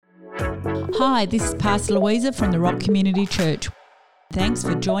Hi, this is Pastor Louisa from the Rock Community Church. Thanks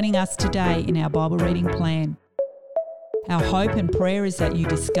for joining us today in our Bible reading plan. Our hope and prayer is that you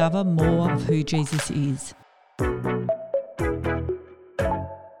discover more of who Jesus is.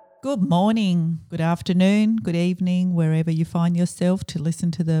 Good morning, good afternoon, good evening, wherever you find yourself to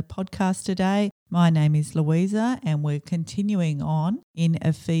listen to the podcast today. My name is Louisa and we're continuing on in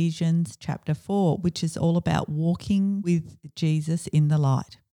Ephesians chapter 4, which is all about walking with Jesus in the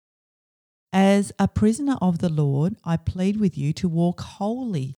light. As a prisoner of the Lord, I plead with you to walk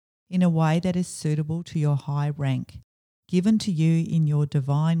wholly in a way that is suitable to your high rank, given to you in your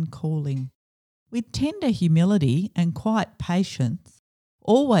divine calling. With tender humility and quiet patience,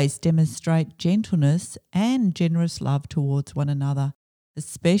 always demonstrate gentleness and generous love towards one another,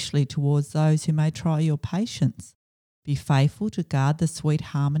 especially towards those who may try your patience. Be faithful to guard the sweet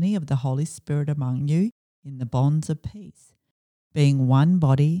harmony of the Holy Spirit among you in the bonds of peace, being one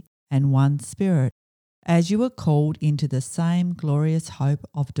body and one Spirit, as you are called into the same glorious hope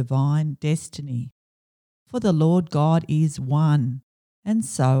of divine destiny. For the Lord God is one, and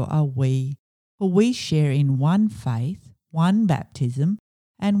so are we. For we share in one faith, one baptism,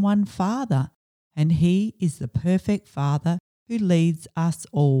 and one Father, and He is the perfect Father who leads us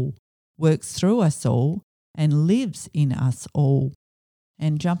all, works through us all, and lives in us all.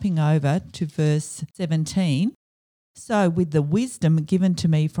 And jumping over to verse 17, so with the wisdom given to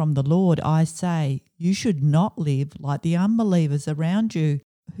me from the Lord, I say, you should not live like the unbelievers around you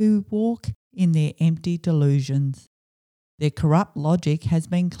who walk in their empty delusions. Their corrupt logic has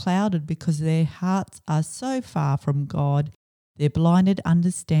been clouded because their hearts are so far from God. Their blinded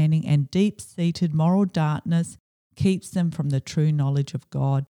understanding and deep-seated moral darkness keeps them from the true knowledge of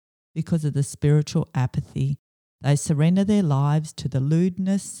God because of the spiritual apathy. They surrender their lives to the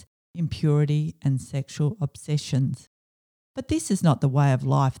lewdness, impurity, and sexual obsessions. But this is not the way of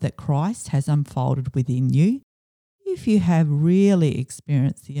life that Christ has unfolded within you. If you have really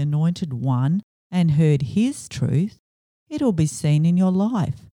experienced the Anointed One and heard His truth, it will be seen in your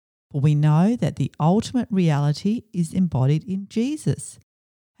life. For we know that the ultimate reality is embodied in Jesus,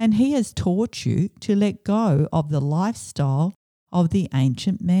 and He has taught you to let go of the lifestyle of the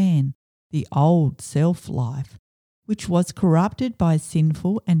ancient man, the old self-life, which was corrupted by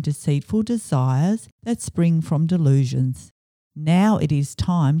sinful and deceitful desires that spring from delusions. Now it is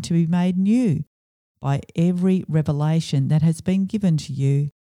time to be made new by every revelation that has been given to you,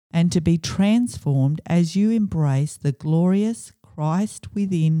 and to be transformed as you embrace the glorious Christ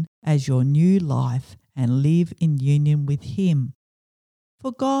within as your new life and live in union with Him.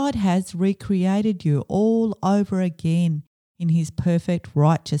 For God has recreated you all over again in His perfect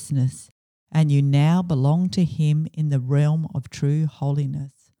righteousness, and you now belong to Him in the realm of true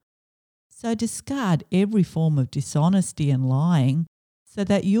holiness. So discard every form of dishonesty and lying, so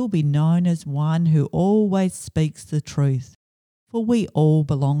that you'll be known as one who always speaks the truth, for we all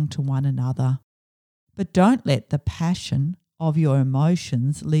belong to one another. But don't let the passion of your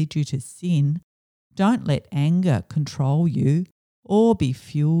emotions lead you to sin. Don't let anger control you or be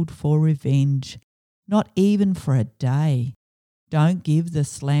fueled for revenge, not even for a day. Don't give the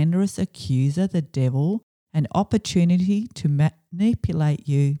slanderous accuser, the devil, an opportunity to manipulate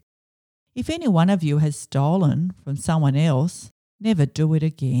you. If any one of you has stolen from someone else, never do it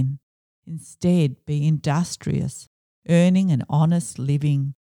again. Instead, be industrious, earning an honest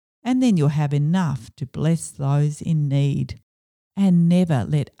living, and then you'll have enough to bless those in need. And never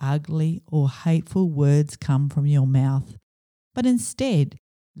let ugly or hateful words come from your mouth, but instead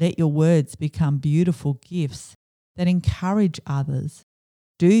let your words become beautiful gifts that encourage others.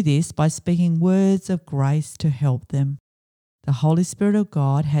 Do this by speaking words of grace to help them. The Holy Spirit of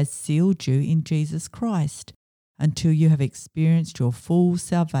God has sealed you in Jesus Christ until you have experienced your full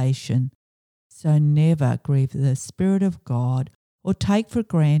salvation. So never grieve the Spirit of God or take for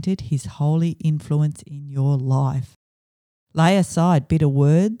granted His holy influence in your life. Lay aside bitter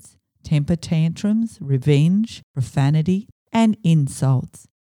words, temper tantrums, revenge, profanity, and insults,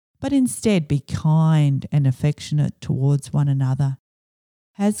 but instead be kind and affectionate towards one another.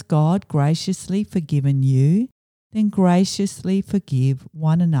 Has God graciously forgiven you? Then graciously forgive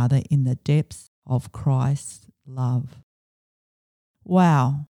one another in the depths of Christ's love.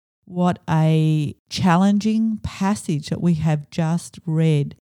 Wow, what a challenging passage that we have just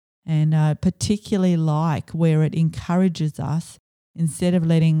read. And particularly like where it encourages us, instead of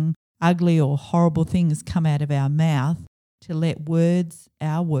letting ugly or horrible things come out of our mouth, to let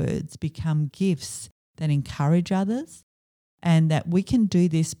our words become gifts that encourage others, and that we can do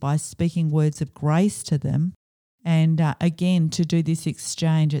this by speaking words of grace to them. And again, to do this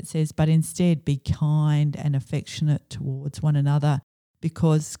exchange, it says, but instead be kind and affectionate towards one another.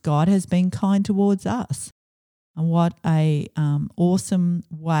 because God has been kind towards us. And what a awesome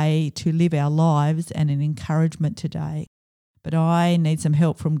way to live our lives and an encouragement today. But I need some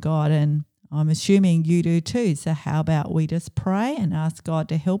help from God, and I'm assuming you do too. So how about we just pray and ask God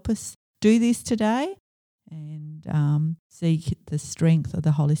to help us do this today and seek the strength of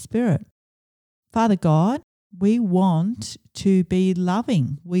the Holy Spirit. Father God, we want to be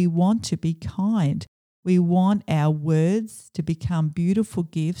loving. We want to be kind. We want our words to become beautiful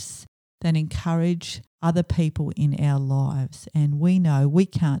gifts that encourage other people in our lives. And we know we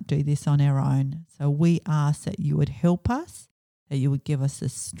can't do this on our own. So we ask that you would help us, that you would give us the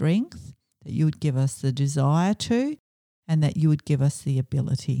strength, that you would give us the desire to, and that you would give us the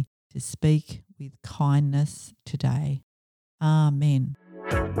ability to speak with kindness today. Amen.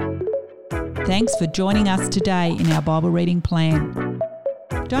 Thanks for joining us today in our Bible reading plan.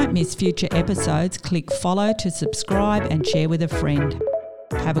 Don't miss future episodes. Click follow to subscribe and share with a friend.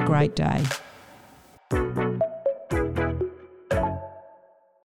 Have a great day.